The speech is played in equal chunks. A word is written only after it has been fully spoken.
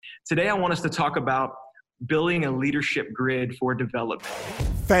Today, I want us to talk about building a leadership grid for development.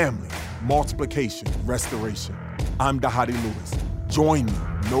 Family, multiplication, restoration. I'm Dhati Lewis. Join me,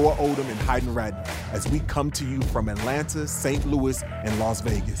 Noah Oldham and Hayden Ratner, as we come to you from Atlanta, St. Louis, and Las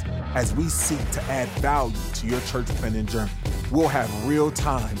Vegas, as we seek to add value to your church planting journey. We'll have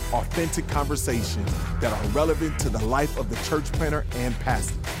real-time, authentic conversations that are relevant to the life of the church planter and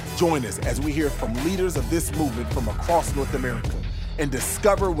pastor. Join us as we hear from leaders of this movement from across North America and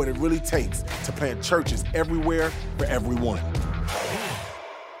discover what it really takes to plant churches everywhere for everyone.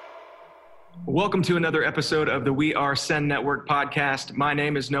 Welcome to another episode of the We Are Send Network podcast. My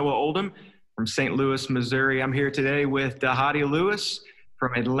name is Noah Oldham from St. Louis, Missouri. I'm here today with Dhati Lewis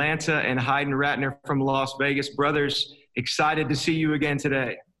from Atlanta and Hayden Ratner from Las Vegas. Brothers, excited to see you again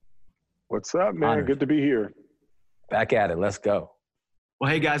today. What's up, man? Honored. Good to be here. Back at it. Let's go. Well,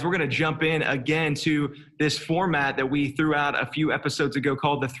 hey, guys, we're going to jump in again to this format that we threw out a few episodes ago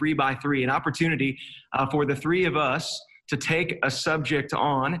called the 3x3, an opportunity for the three of us to take a subject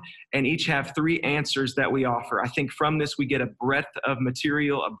on and each have three answers that we offer. I think from this we get a breadth of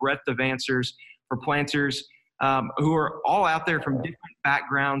material, a breadth of answers for planters who are all out there from different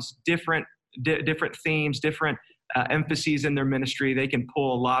backgrounds, different themes, different emphases in their ministry. They can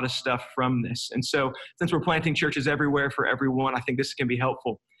pull a lot of stuff from this. And so since we're planting churches everywhere for everyone, I think this can be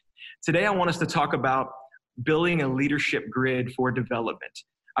helpful. Today I want us to talk about building a leadership grid for development.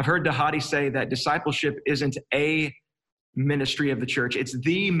 I've heard Dhati say that discipleship isn't a ministry of the church. It's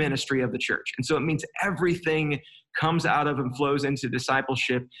the ministry of the church. And so it means everything comes out of and flows into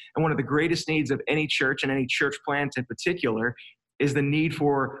discipleship. And one of the greatest needs of any church and any church plant in particular is the need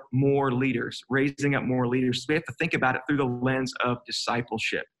for more leaders, raising up more leaders. So we have to think about it through the lens of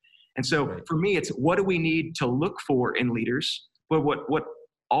discipleship. And so for me, it's what do we need to look for in leaders? But what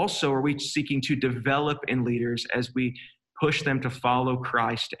also are we seeking to develop in leaders as we push them to follow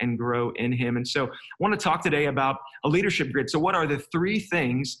Christ and grow in him? And so I want to talk today about a leadership grid. So what are the three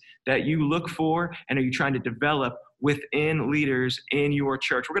things that you look for and are you trying to develop within leaders in your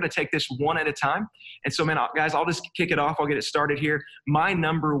church? We're going to take this one at a time. And so, guys, I'll just kick it off. I'll get it started here. My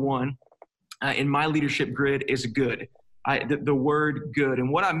number one in my leadership grid is good. The word good.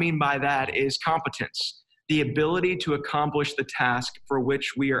 And what I mean by that is competence, the ability to accomplish the task for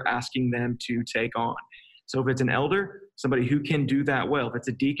which we are asking them to take on. So if it's an elder, somebody who can do that well. If it's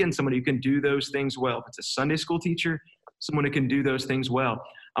a deacon, somebody who can do those things well. If it's a Sunday school teacher, someone who can do those things well.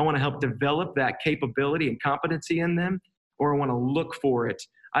 I want to help develop that capability and competency in them, or I want to look for it.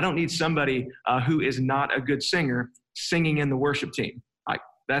 I don't need somebody who is not a good singer singing in the worship team.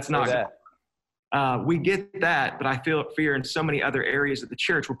 That's not good. We get that, but I feel fear in so many other areas of the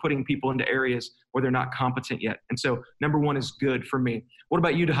church. We're putting people into areas where they're not competent yet. And so number one is good for me. What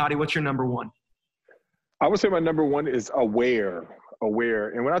about you, Dhati? What's your number one? I would say my number one is aware.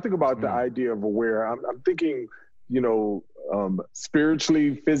 And when I think about the idea of aware, I'm thinking,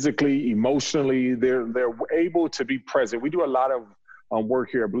 spiritually, physically, emotionally, they're able to be present. We do a lot of work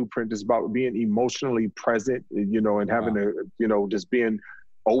here at Blueprint is about being emotionally present, and having to, just being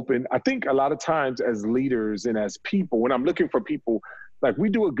open. I think a lot of times as leaders and as people, when I'm looking for people, like we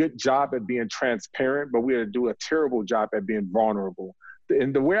do a good job at being transparent, but we do a terrible job at being vulnerable.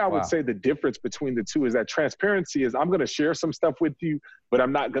 And the way I would say the difference between the two is that transparency is I'm going to share some stuff with you, but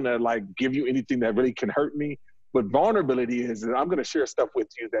I'm not going to give you anything that really can hurt me. But vulnerability is that I'm going to share stuff with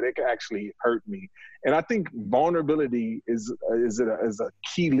you that it can actually hurt me. And I think vulnerability is a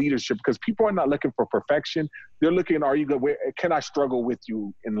key leadership because people are not looking for perfection. They're looking, are you good? Can I struggle with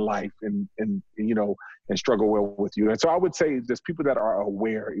you in life and struggle well with you? And so I would say there's people that are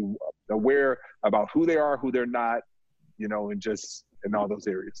aware about who they are, who they're not, and just in all those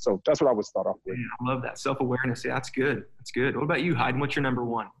areas. So that's what I would start off with. Yeah, I love that. Self-awareness. Yeah, that's good. That's good. What about you, Hayden? What's your number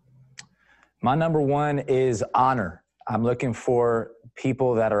one? My number one is honor. I'm looking for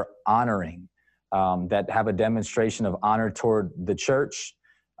people that are honoring, that have a demonstration of honor toward the church,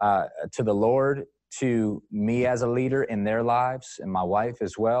 to the Lord, to me as a leader in their lives, and my wife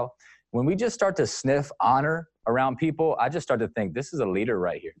as well. When we just start to sniff honor around people, I just start to think, this is a leader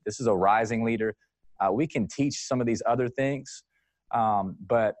right here. This is a rising leader. We can teach some of these other things.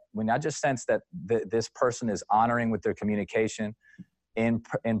 But when I just sense that this person is honoring with their communication in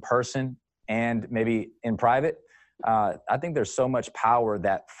person and maybe in private, I think there's so much power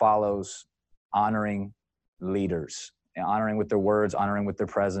that follows honoring leaders, and honoring with their words, honoring with their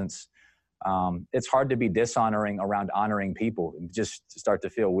presence. It's hard to be dishonoring around honoring people, just start to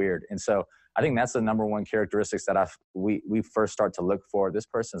feel weird. And so I think that's the number one characteristics that we first start to look for. This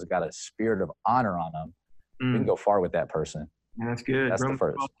person's got a spirit of honor on them. We can go far with that person. Yeah, that's good. That's Romans the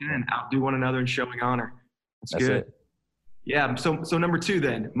first. 12:10, outdo one another in showing honor. That's good. It. Yeah. So number two,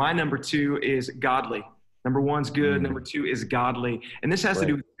 then my number two is godly. Number one's good. Number two is godly. And this has to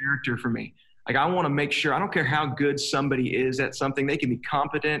do with character for me. Like, I want to make sure, I don't care how good somebody is at something. They can be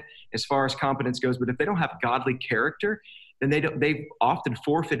competent as far as competence goes, but if they don't have godly character, then they've often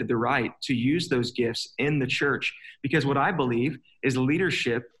forfeited the right to use those gifts in the church. Because what I believe is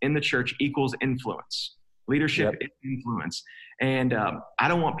leadership in the church equals influence. Leadership is influence. And I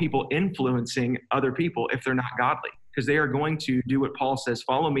don't want people influencing other people if they're not godly, because they are going to do what Paul says,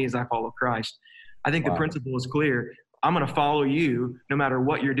 follow me as I follow Christ. I think the principle is clear. I'm going to follow you no matter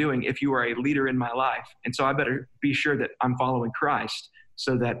what you're doing if you are a leader in my life. And so I better be sure that I'm following Christ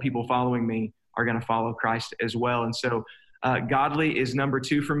so that people following me are going to follow Christ as well. And so godly is number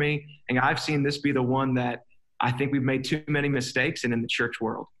two for me. And I've seen this be the one that I think we've made too many mistakes in the church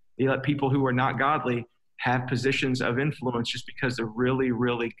world. You let people who are not godly have positions of influence just because they're really,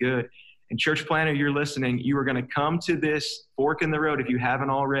 really good. And church planner, you're listening, you are going to come to this fork in the road if you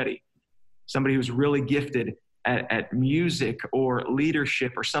haven't already. Somebody who's really gifted at music or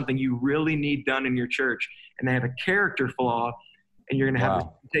leadership or something you really need done in your church, and they have a character flaw, and you're going to have the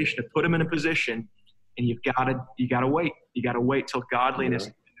temptation to put them in a position, and you got to wait. You got to wait till godliness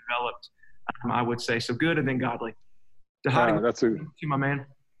is developed. I would say so. Good and then godly. That's my man.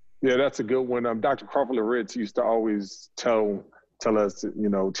 Yeah, that's a good one. Dr. Crawford Loritz used to always tell us,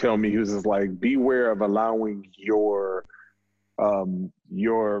 tell me, he was just like, beware of allowing your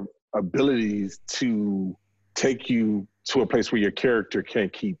abilities to take you to a place where your character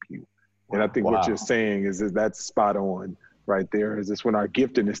can't keep you. And I think what you're saying is that's spot on right there. Is this when our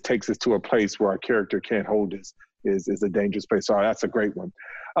giftedness takes us to a place where our character can't hold us is a dangerous place. So that's a great one.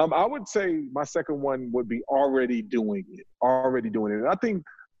 I would say my second one would be already doing it. And I think,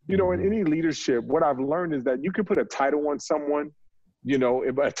 in any leadership, what I've learned is that you can put a title on someone,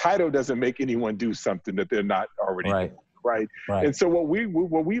 but a title doesn't make anyone do something that they're not already doing. Right. And so what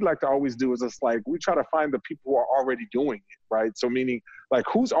we like to always do is it's like we try to find the people who are already doing it. Right. So meaning like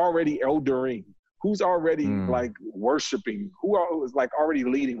who's already eldering, who's already like worshiping, who is like already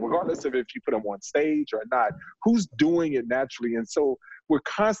leading, regardless of if you put them on stage or not, who's doing it naturally. And so we're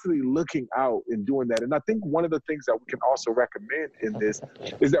constantly looking out and doing that. And I think one of the things that we can also recommend in this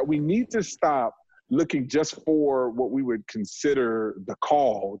is that we need to stop looking just for what we would consider the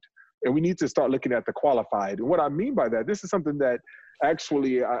called, and we need to start looking at the qualified. And what I mean by that, this is something that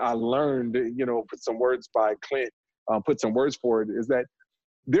actually I learned, put some words by Clint, put some words for it, is that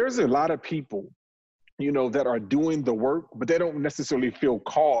there's a lot of people, that are doing the work, but they don't necessarily feel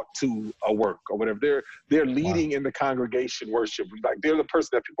called to a work or whatever. They're leading in the congregation worship. Like they're the person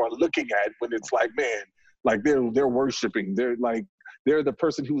that people are looking at when it's like, man, like they're worshiping. They're the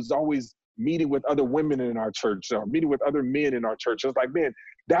person who's always meeting with other women in our church or meeting with other men in our church. It's like, man,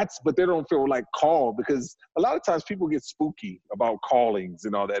 but they don't feel like called, because a lot of times people get spooky about callings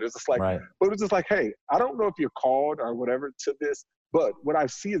and all that. It's just like, but it's just like, hey, I don't know if you're called or whatever to this, but what I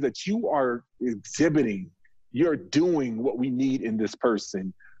see is that you are exhibiting, you're doing what we need in this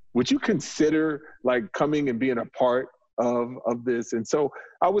person. Would you consider like coming and being a part of this? And so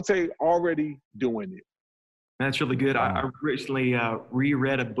I would say already doing it. That's really good. I recently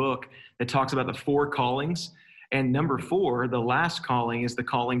reread a book that talks about the 4 callings. And number 4, the last calling, is the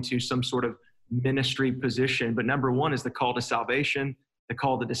calling to some sort of ministry position. But number 1 is the call to salvation. The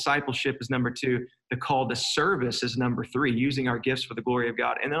call to discipleship is number 2. The call to service is number 3, using our gifts for the glory of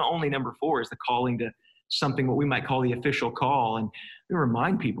God. And then only number 4 is the calling to something what we might call the official call. And we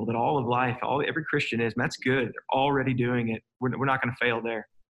remind people that all of life, every Christian is, and that's good. They're already doing it. We're not going to fail there.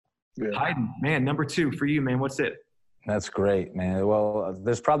 Yeah. Hayden, man, number 2 for you, man. What's it? That's great, man. Well,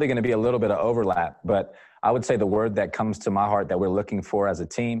 there's probably going to be a little bit of overlap, but I would say the word that comes to my heart that we're looking for as a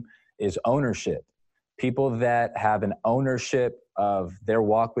team is ownership. People that have an ownership of their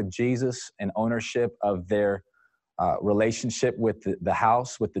walk with Jesus, an ownership of their relationship with the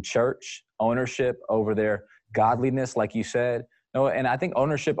house, with the church, ownership over their godliness, like you said. No, and I think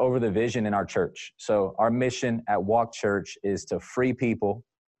ownership over the vision in our church. So our mission at Walk Church is to free people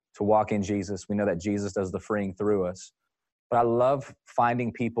to walk in Jesus. We know that Jesus does the freeing through us. But I love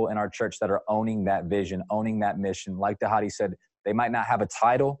finding people in our church that are owning that vision, owning that mission. Like Dhati said, they might not have a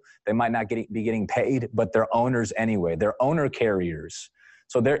title, they might not be getting paid, but they're owners anyway. They're owner carriers.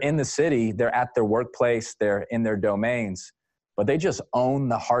 So they're in the city, they're at their workplace, they're in their domains, but they just own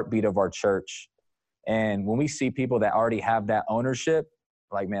the heartbeat of our church. And when we see people that already have that ownership,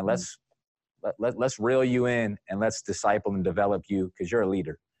 like, man, let's reel you in and let's disciple and develop you, because you're a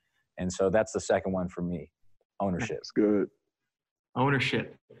leader. And so that's the second one for me, ownership. That's good.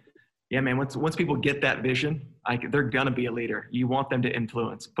 Ownership. Yeah, man, once people get that vision, they're going to be a leader. You want them to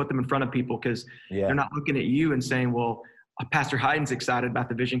influence, put them in front of people, because they're not looking at you and saying, well, Pastor Hyden's excited about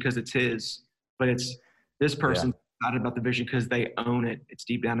the vision because it's his, but it's this person's excited about the vision because they own it. It's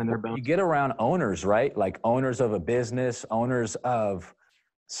deep down in their bones. You get around owners, right? Like owners of a business, owners of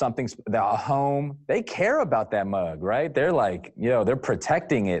something, a home, they care about that mug, right? They're like, they're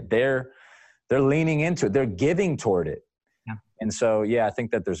protecting it. They're leaning into it. They're giving toward it. Yeah. And so, I think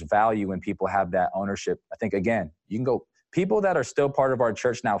that there's value when people have that ownership. I think, again, you can go, people that are still part of our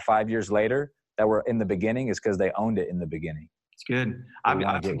church now 5 years later that were in the beginning is because they owned it in the beginning. It's good.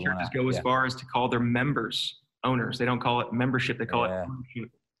 I've seen churches go as far as to call their members owners. They don't call it membership. They call it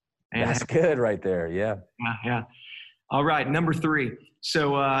ownership. And that's good right there. Yeah. Yeah. All right. Number 3.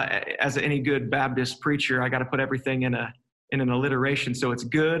 So as any good Baptist preacher, I got to put everything in an alliteration. So it's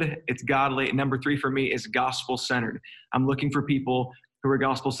good, it's godly. Number 3 for me is gospel-centered. I'm looking for people who are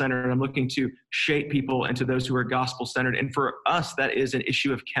gospel-centered. I'm looking to shape people into those who are gospel-centered. And for us, that is an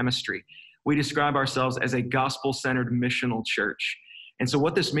issue of chemistry. We describe ourselves as a gospel-centered missional church. And so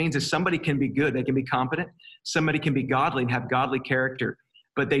what this means is somebody can be good, they can be competent, somebody can be godly and have godly character,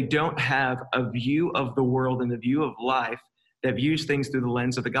 but they don't have a view of the world and the view of life that views things through the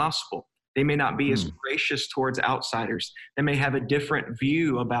lens of the gospel. They may not be as gracious towards outsiders. They may have a different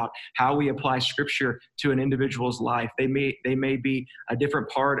view about how we apply scripture to an individual's life. They may be a different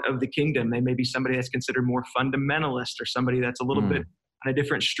part of the kingdom. They may be somebody that's considered more fundamentalist or somebody that's a little bit on a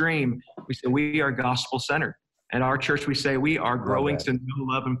different stream. We say we are gospel-centered. At our church, we say we are growing to know,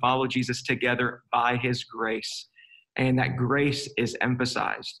 love, and follow Jesus together by his grace. And that grace is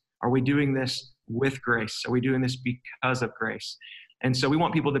emphasized. Are we doing this with grace? Are we doing this because of grace? And so we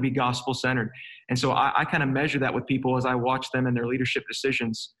want people to be gospel-centered. And so I kind of measure that with people as I watch them in their leadership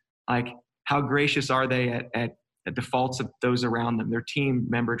decisions. Like, how gracious are they at the faults of those around them? Their team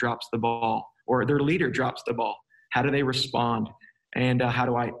member drops the ball or their leader drops the ball. How do they respond? And how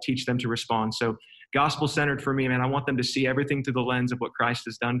do I teach them to respond? So gospel-centered for me, man, I want them to see everything through the lens of what Christ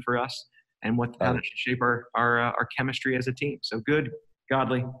has done for us and how that should shape our chemistry as a team. So good,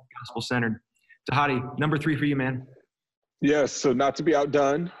 godly, gospel-centered. Tahati, number 3 for you, man. Yes, so not to be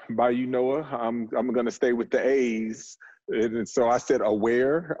outdone by you, Noah, I'm going to stay with the A's. And so I said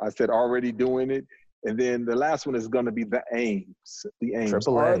aware, I said already doing it. And then the last one is going to be the aims. The aims.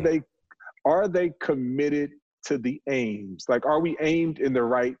 Are they committed to the aims? Like, are we aimed in the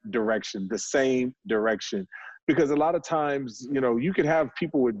right direction, the same direction? Because a lot of times, you can have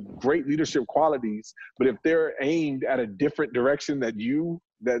people with great leadership qualities, but if they're aimed at a different direction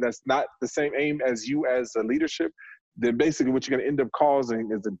that's not the same aim as you as a leadership, then basically what you're going to end up causing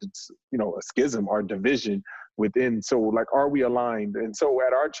is a schism or division within. So like, are we aligned? And so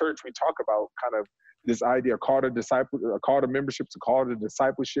at our church, we talk about kind of this idea, a call to membership, a call to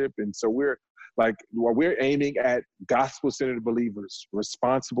discipleship. And so we're aiming at gospel-centered believers,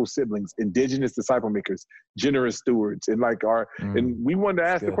 responsible siblings, indigenous disciple makers, generous stewards. And and we wanted to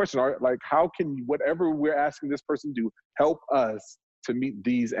ask the question, how can whatever we're asking this person to do help us to meet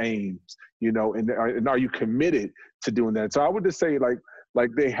these aims, and are you committed to doing that? So I would just say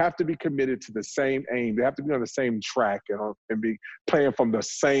they have to be committed to the same aim. They have to be on the same track and be playing from the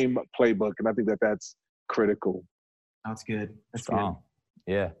same playbook. And I think that's critical. That's good. That's strong.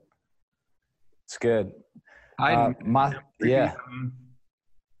 Good. Yeah. It's good. Well,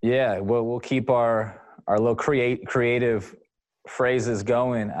 we'll keep our little creative phrases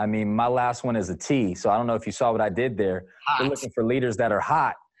going. I mean, my last one is a T. So I don't know if you saw what I did there. We're looking for leaders that are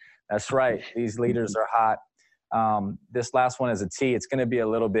hot. That's right. These leaders are hot. This last one is a T. It's going to be a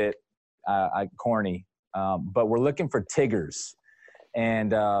little bit corny, but we're looking for Tiggers.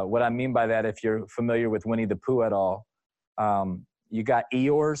 And what I mean by that, if you're familiar with Winnie the Pooh at all, you got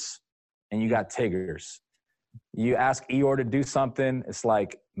Eeyores and you got Tiggers. You ask Eeyore to do something, it's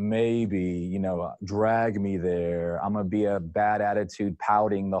like, maybe, drag me there. I'm going to be a bad attitude,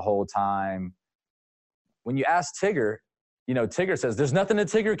 pouting the whole time. When you ask Tigger, Tigger says, there's nothing that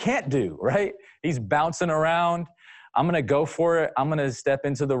Tigger can't do, right? He's bouncing around. I'm going to go for it. I'm going to step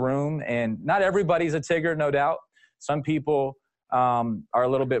into the room. And not everybody's a Tigger, no doubt. Some people are a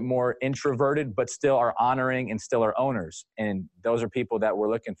little bit more introverted, but still are honoring and still are owners. And those are people that we're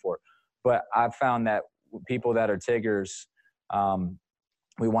looking for. But I've found that people that are Tiggers,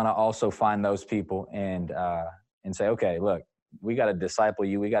 we want to also find those people and say, okay, look, we got to disciple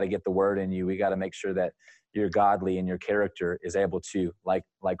you. We got to get the word in you. We got to make sure that you're godly and your character is able to, like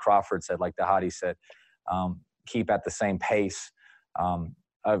Crawford said, like Tahati said, keep at the same pace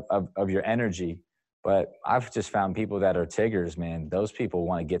of your energy. But I've just found people that are Tiggers, man. Those people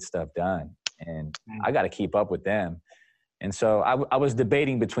want to get stuff done, and I got to keep up with them. And so I was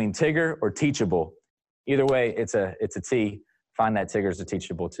debating between Tigger or teachable. Either way, it's a T. Find that Tiggers are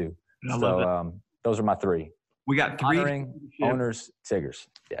teachable too. So those are my 3. We got three. Honoring owners, Tigers.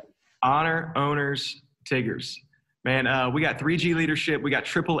 Yeah. Honor, owners, Tigers. Man, we got 3G leadership. We got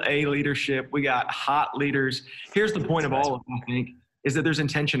AAA leadership. We got hot leaders. Here's the point of all of them, I think, is that there's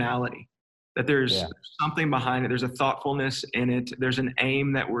intentionality, that there's something behind it. There's a thoughtfulness in it. There's an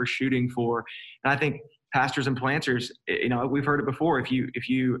aim that we're shooting for. And I think pastors and planters, we've heard it before. If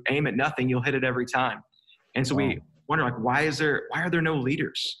you aim at nothing, you'll hit it every time. And so we wonder, like, why are there no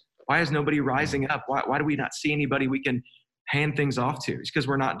leaders? Why is nobody rising up? Why do we not see anybody we can hand things off to? It's because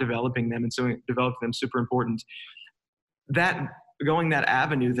we're not developing them. And so developing them is super important. Going that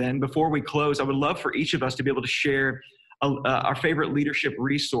avenue, then, before we close, I would love for each of us to be able to share our favorite leadership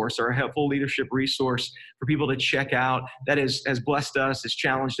resource, or a helpful leadership resource for people to check out that has blessed us, has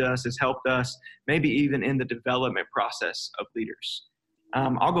challenged us, has helped us, maybe even in the development process of leaders.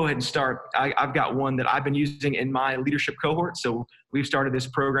 I'll go ahead and start. I've got one that I've been using in my leadership cohort. So we've started this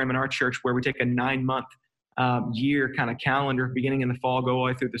program in our church where we take a 9-month year kind of calendar, beginning in the fall, go all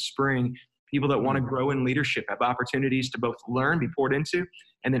the way through the spring. People that want to grow in leadership have opportunities to both learn, be poured into,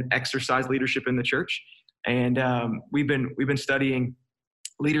 and then exercise leadership in the church. And we've been studying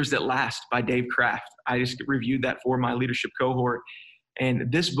Leaders That Last by Dave Kraft. I just reviewed that for my leadership cohort.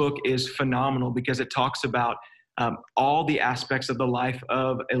 And this book is phenomenal because it talks about all the aspects of the life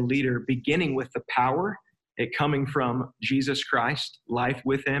of a leader, beginning with the power, it coming from Jesus Christ, life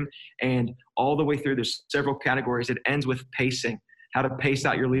with him, and all the way through. There's several categories. It ends with pacing, how to pace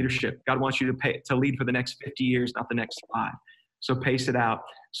out your leadership. God wants you to lead for the next 50 years, not the next 5. So pace it out.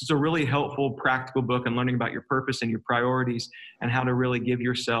 So it's a really helpful, practical book on learning about your purpose and your priorities and how to really give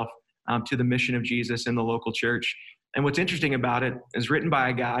yourself to the mission of Jesus in the local church. And what's interesting about it is written by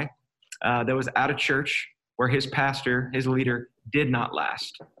a guy that was at a church where his pastor, his leader, did not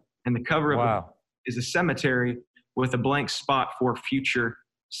last. And the cover of the book is a cemetery with a blank spot for future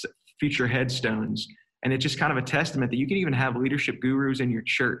headstones. And it's just kind of a testament that you can even have leadership gurus in your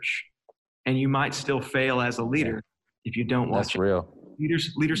church, and you might still fail as a leader if you don't watch. That's real.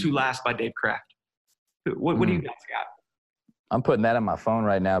 Leaders Who Last by Dave Kraft. What do you guys got? I'm putting that on my phone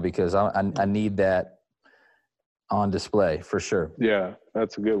right now because I need that on display for sure. Yeah,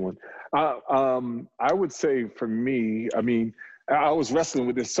 that's a good one. I would say for me, I mean, I was wrestling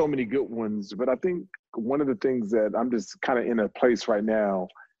with this, so many good ones, but I think one of the things that I'm just kind of in a place right now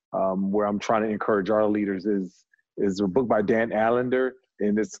where I'm trying to encourage our leaders is a book by Dan Allender,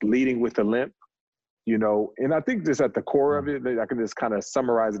 and it's Leading with a Limp. And I think just at the core of it, I can just kind of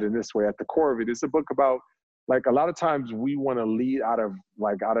summarize it in this way. At the core of it, it's a book about, like, a lot of times we want to lead out of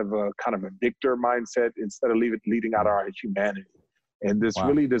a kind of a victor mindset instead of leading out of our humanity. And this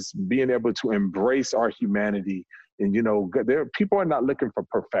really just being able to embrace our humanity. And, people are not looking for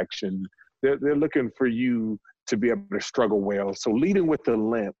perfection. They're looking for you to be able to struggle well. So leading with the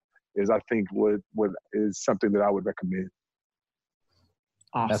limp is, I think, what is something that I would recommend.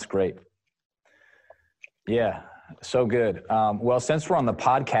 Awesome. That's great. Yeah, so good. Well, since we're on the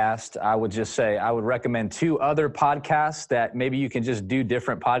podcast, I would just say I would recommend 2 other podcasts that maybe you can just do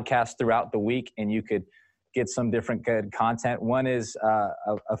different podcasts throughout the week and you could get some different good content. One is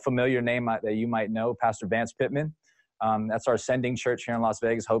a familiar name that you might know, Pastor Vance Pittman. That's our sending church here in Las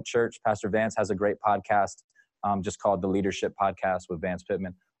Vegas, Hope Church. Pastor Vance has a great podcast just called The Leadership Podcast with Vance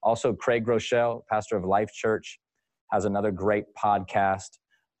Pittman. Also, Craig Groeschel, pastor of Life Church, has another great podcast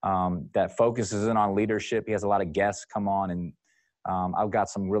that focuses in on leadership. He has a lot of guests come on, and I've got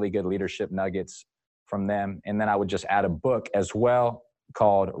some really good leadership nuggets from them. And then I would just add a book as well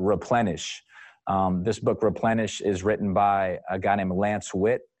called Replenish. This book, Replenish, is written by a guy named Lance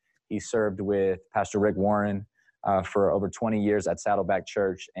Witt. He served with Pastor Rick Warren for over 20 years at Saddleback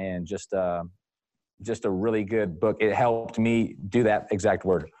Church, and just a really good book. It helped me do that exact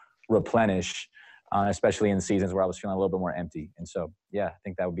word, replenish, especially in seasons where I was feeling a little bit more empty. And so, yeah, I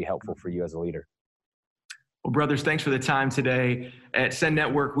think that would be helpful for you as a leader. Well, brothers, thanks for the time today. At Send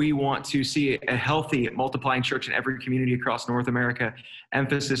Network, we want to see a healthy, multiplying church in every community across North America.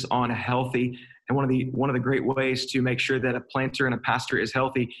 Emphasis on healthy. And one of the great ways to make sure that a planter and a pastor is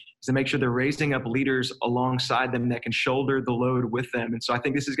healthy is to make sure they're raising up leaders alongside them that can shoulder the load with them. And so I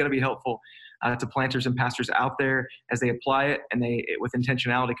think this is going to be helpful to planters and pastors out there as they apply it and they, with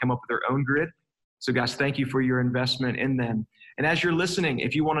intentionality, come up with their own grid. So guys, thank you for your investment in them. And as you're listening,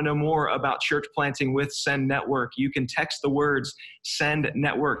 if you want to know more about church planting with Send Network, you can text the words Send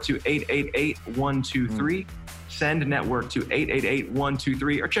Network to 888-123, Send Network to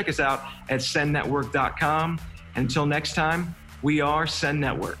 888-123, or check us out at sendnetwork.com. Until next time, we are Send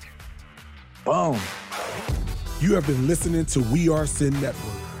Network. Boom. You have been listening to We Are Send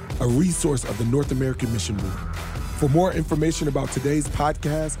Network, a resource of the North American Mission Movement. For more information about today's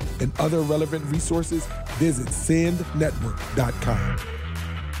podcast and other relevant resources, visit sendnetwork.com.